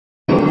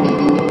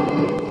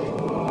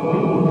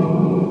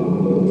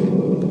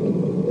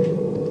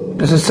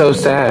This is so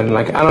sad.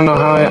 Like, I don't know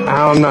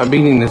how I'm not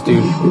beating this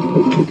dude.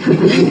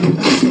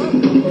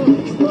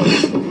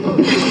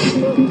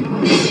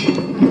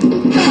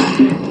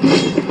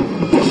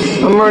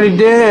 I'm already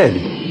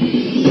dead.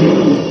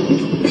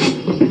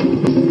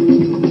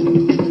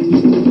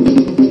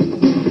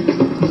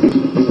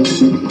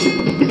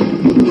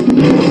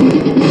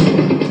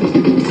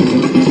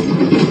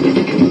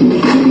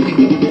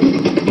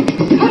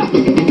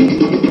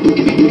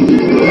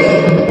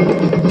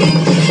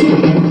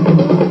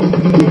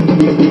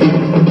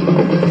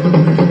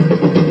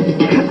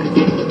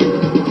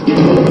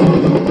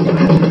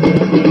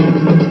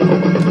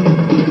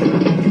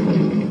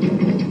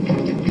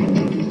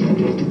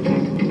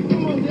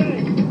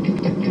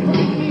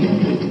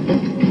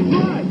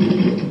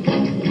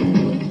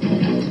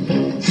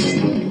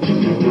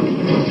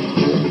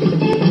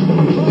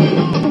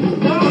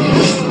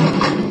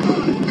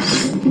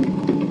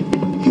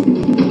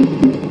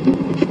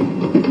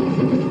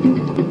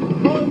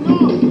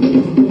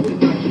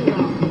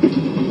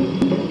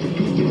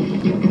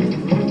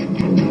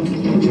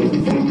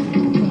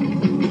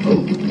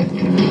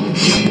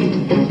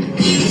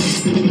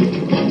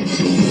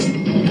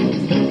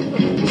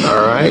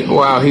 Alright,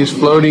 wow, he's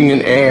floating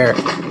in air.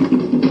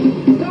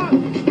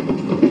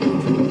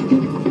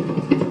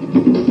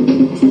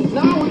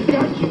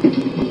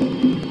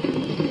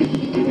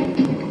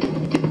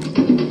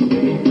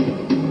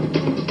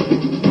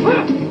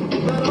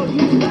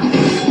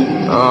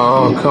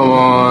 Oh, come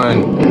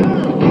on.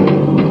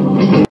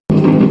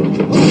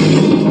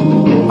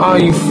 Are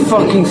you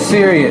fucking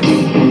serious?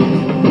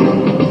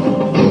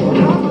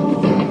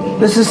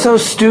 This is so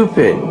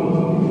stupid.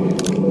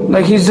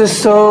 Like, he's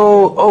just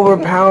so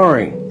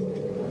overpowering.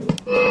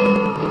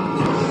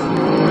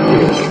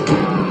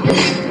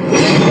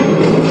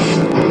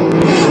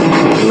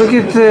 Look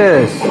at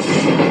this.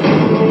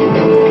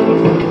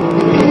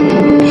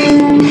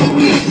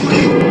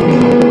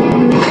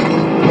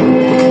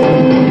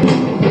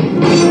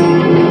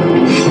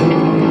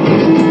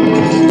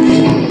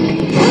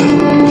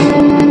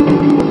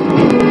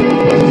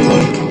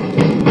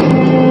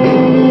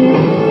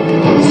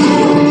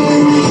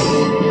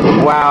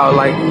 Wow,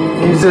 like,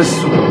 he's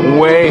just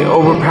way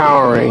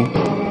overpowering,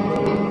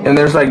 and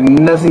there's like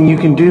nothing you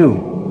can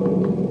do.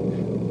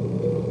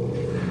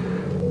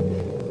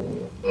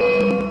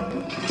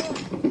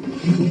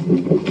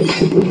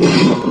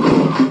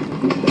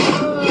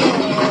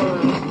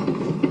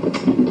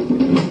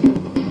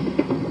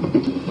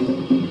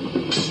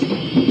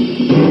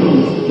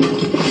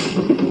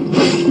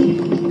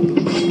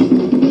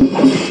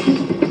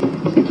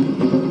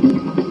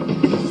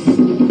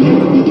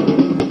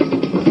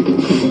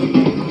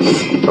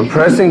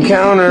 Press and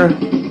counter.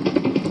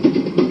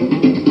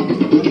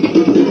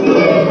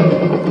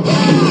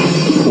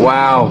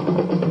 Wow.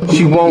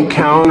 She won't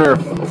counter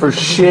for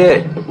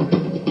shit.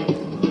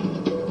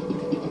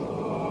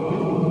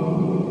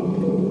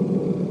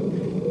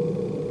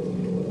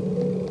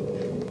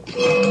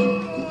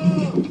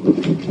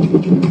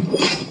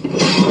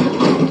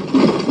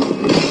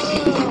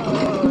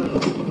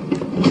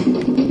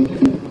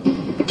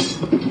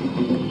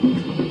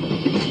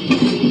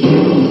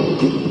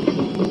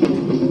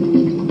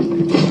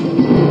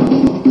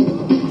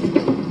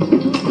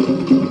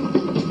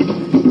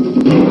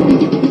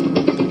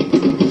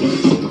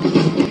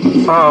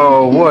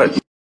 Oh,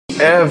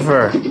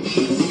 whatever.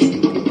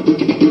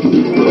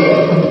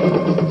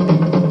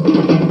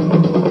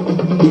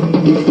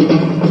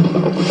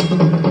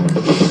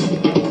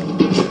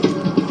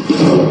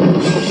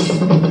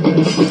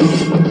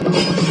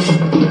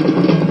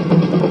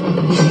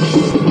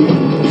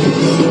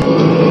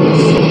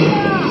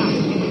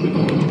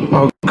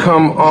 Oh,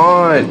 come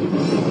on.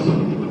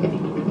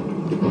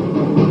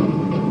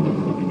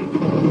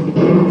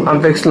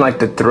 I'm fixing like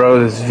to throw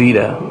this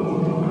Vita.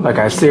 Like,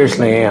 I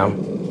seriously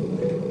am.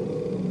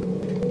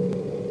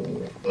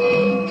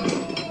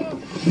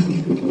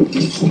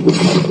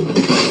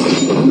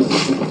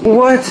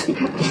 What?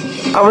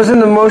 I was in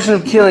the motion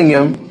of killing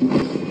him.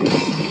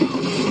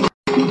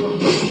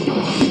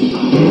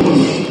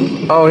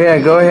 Oh yeah,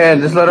 go ahead.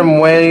 Just let him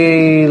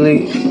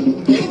whaley.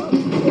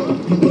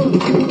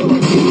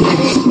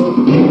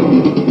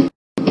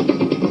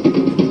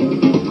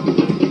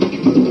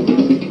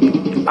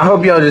 I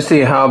hope y'all just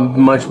see how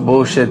much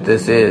bullshit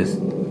this is.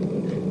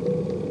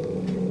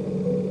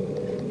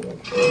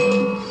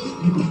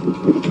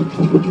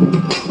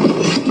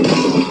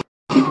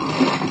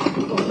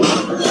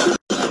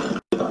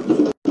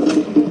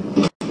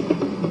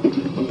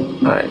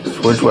 Alright,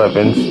 switch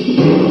weapons.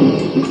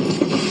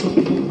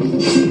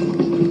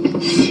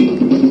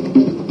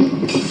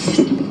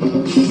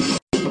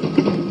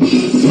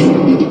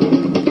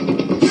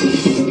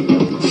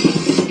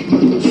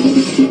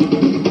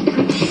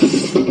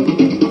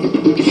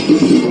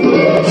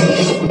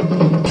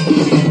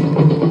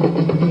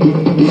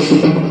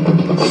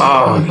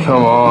 Oh,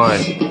 come on.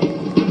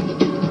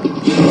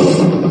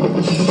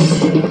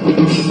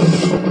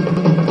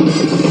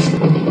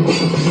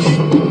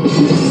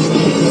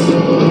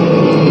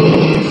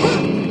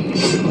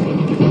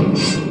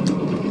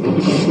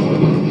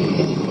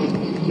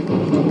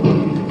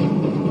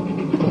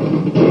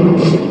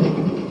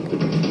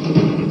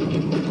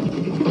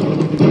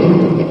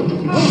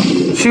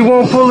 She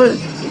won't pull it.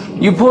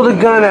 You pull the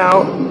gun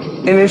out,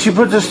 and then she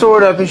puts the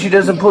sword up, and she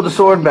doesn't pull the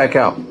sword back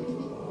out.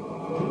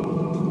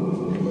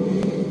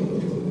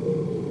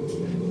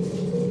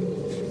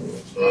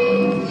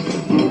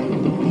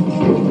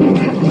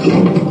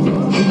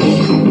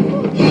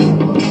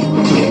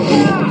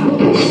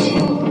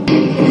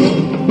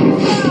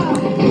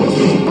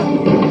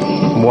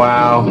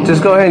 Wow.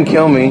 Just go ahead and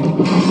kill me.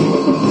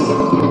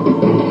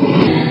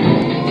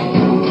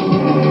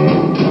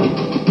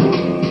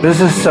 This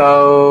is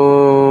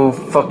so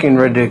fucking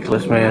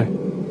ridiculous, man.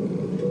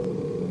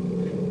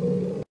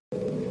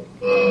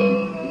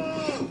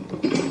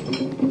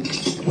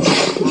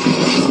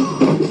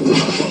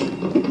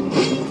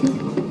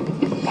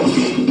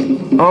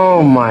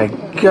 Oh my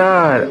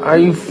god, are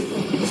you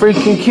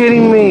freaking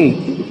kidding me?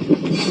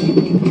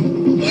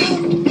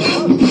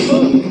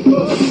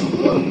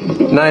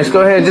 Nice,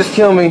 go ahead, just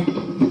kill me.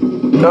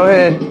 Go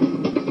ahead.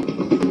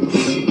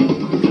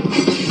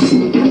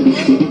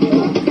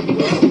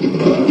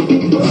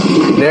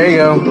 There you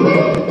go.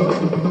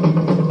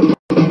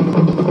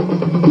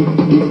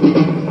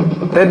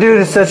 That dude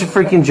is such a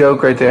freaking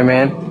joke right there,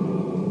 man.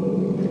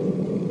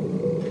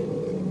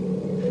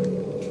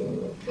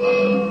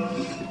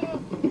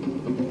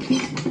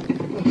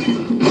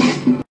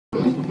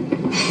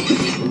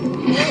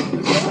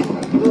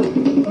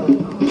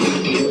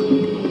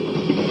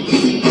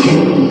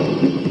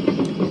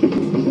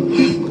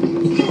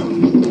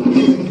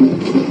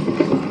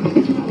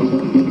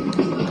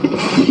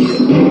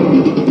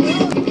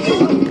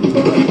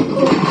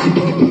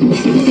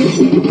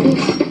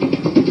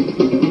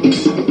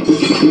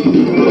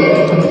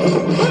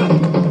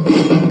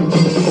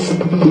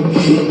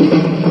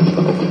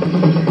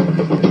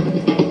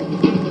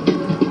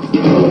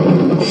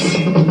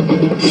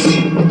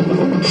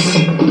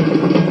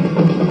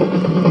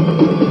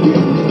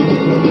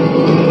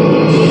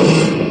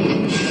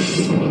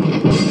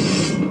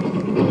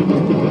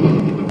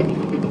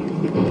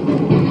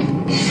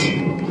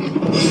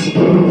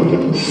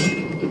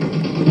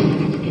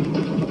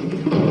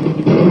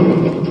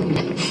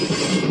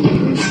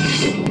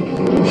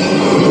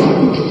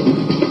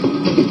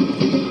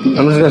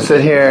 I'm just gonna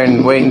sit here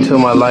and wait until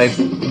my life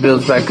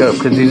builds back up,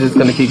 because he's just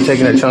gonna keep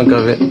taking a chunk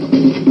of it.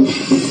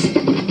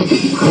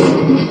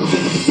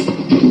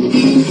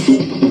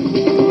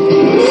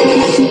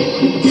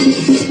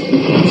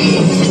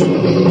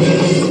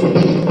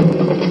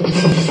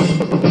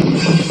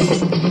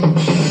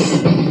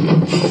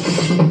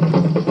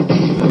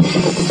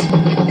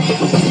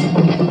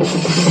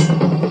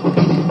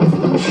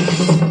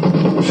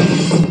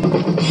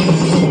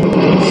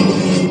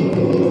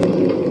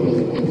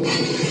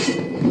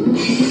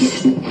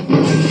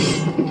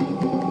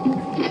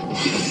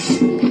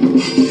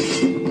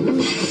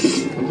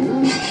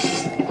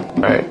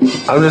 Alright,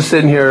 I'm just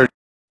sitting here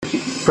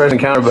pressing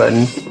counter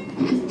button.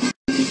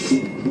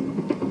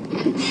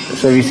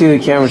 So if you see the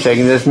camera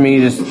shaking, that's me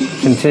just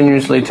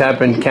continuously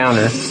tapping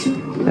counter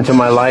until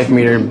my life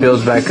meter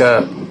builds back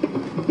up.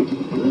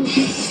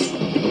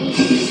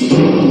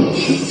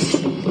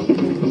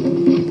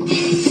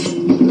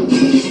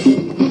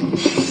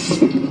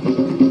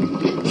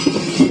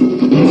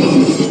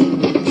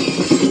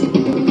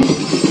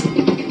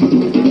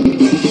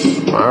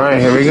 Alright,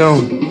 here we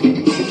go.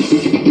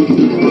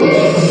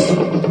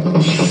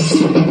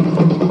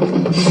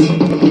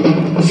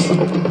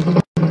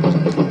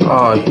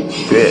 Oh,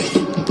 shit.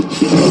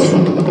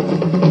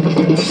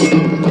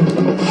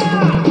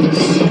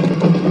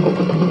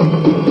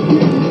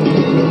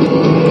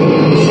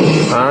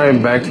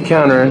 Alright, back to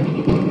countering.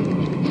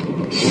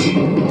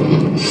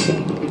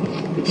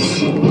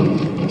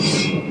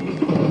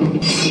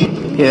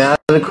 Get out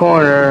of the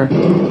corner.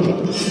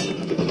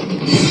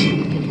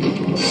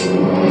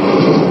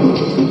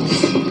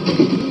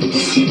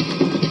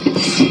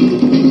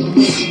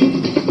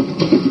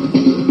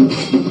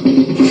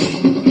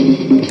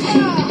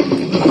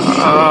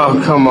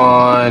 Oh, come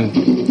on.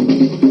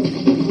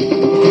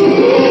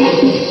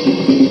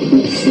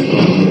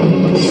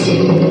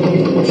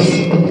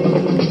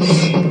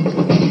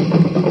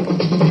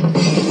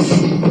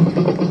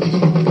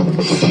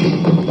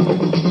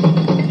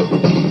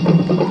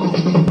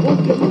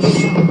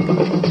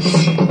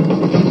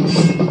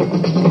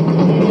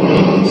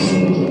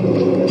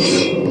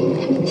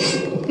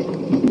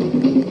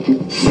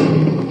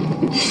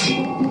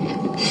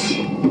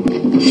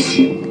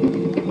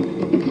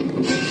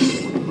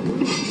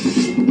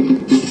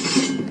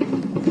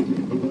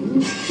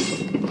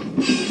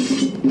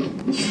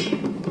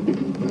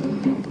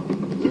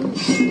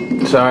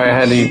 Sorry, I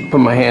had to put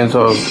my hands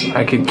so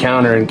I could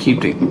counter and keep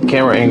the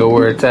camera angle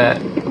where it's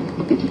at.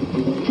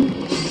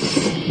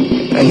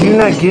 Are you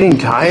not getting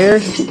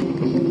tired?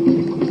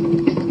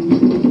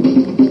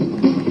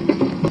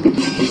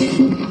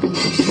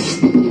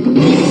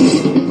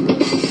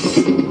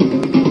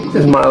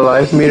 Is my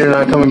life meter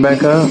not coming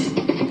back up?